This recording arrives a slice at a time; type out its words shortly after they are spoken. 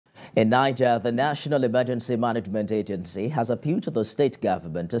In Niger, the National Emergency Management Agency has appealed to the state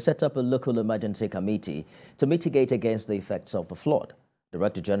government to set up a local emergency committee to mitigate against the effects of the flood.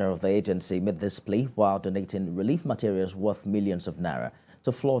 Director General of the agency made this plea while donating relief materials worth millions of naira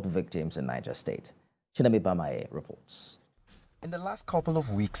to flood victims in Niger State. Chinemi Bamaye reports. In the last couple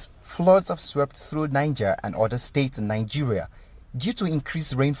of weeks, floods have swept through Niger and other states in Nigeria due to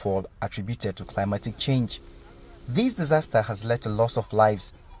increased rainfall attributed to climatic change. This disaster has led to loss of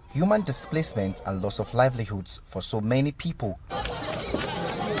lives, human displacement and loss of livelihoods for so many people.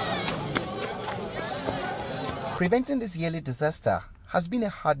 Preventing this yearly disaster has been a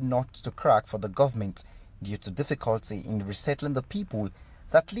hard nut to crack for the government due to difficulty in resettling the people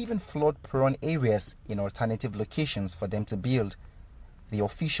that live in flood-prone areas in alternative locations for them to build. The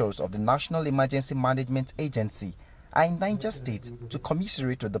officials of the National Emergency Management Agency are in Niger State to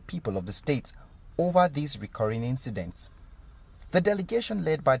commiserate with the people of the state over these recurring incidents. The delegation,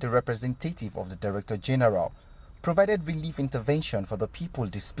 led by the representative of the Director General, provided relief intervention for the people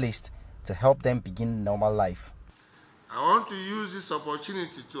displaced to help them begin normal life. I want to use this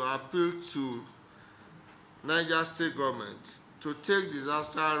opportunity to appeal to Niger State government to take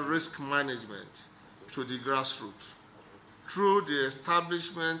disaster risk management to the grassroots through the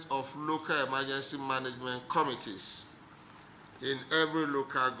establishment of local emergency management committees in every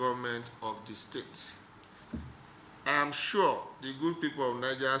local government of the state. I am sure the good people of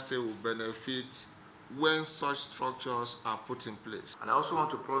Niger State will benefit when such structures are put in place. And I also want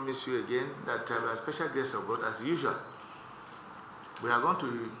to promise you again that we are special guests of God as usual. We are going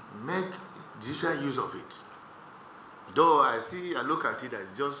to make judicial use of it. Though I look at it as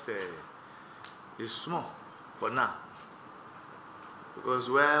just it's small for now. Because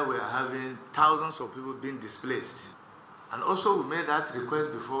where we are having thousands of people being displaced. And also we made that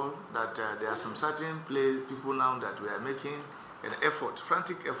request before that there are some certain people now that we are making an effort,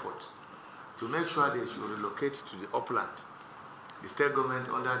 frantic effort, to make sure they should relocate to the upland. The state government,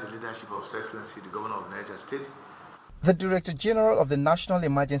 under the leadership of His Excellency, the Governor of Niger State. The Director General of the National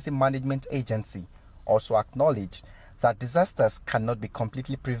Emergency Management Agency also acknowledged that disasters cannot be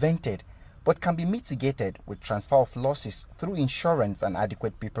completely prevented, but can be mitigated with transfer of losses through insurance and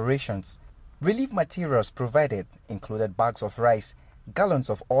adequate preparations. Relief materials provided included bags of rice, gallons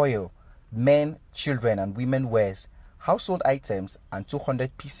of oil, men, children and women wears, household items and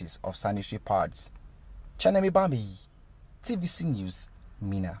 200 pieces of sanitary pads. Chinemi Bamaye, TVC News,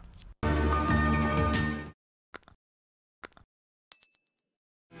 Mina.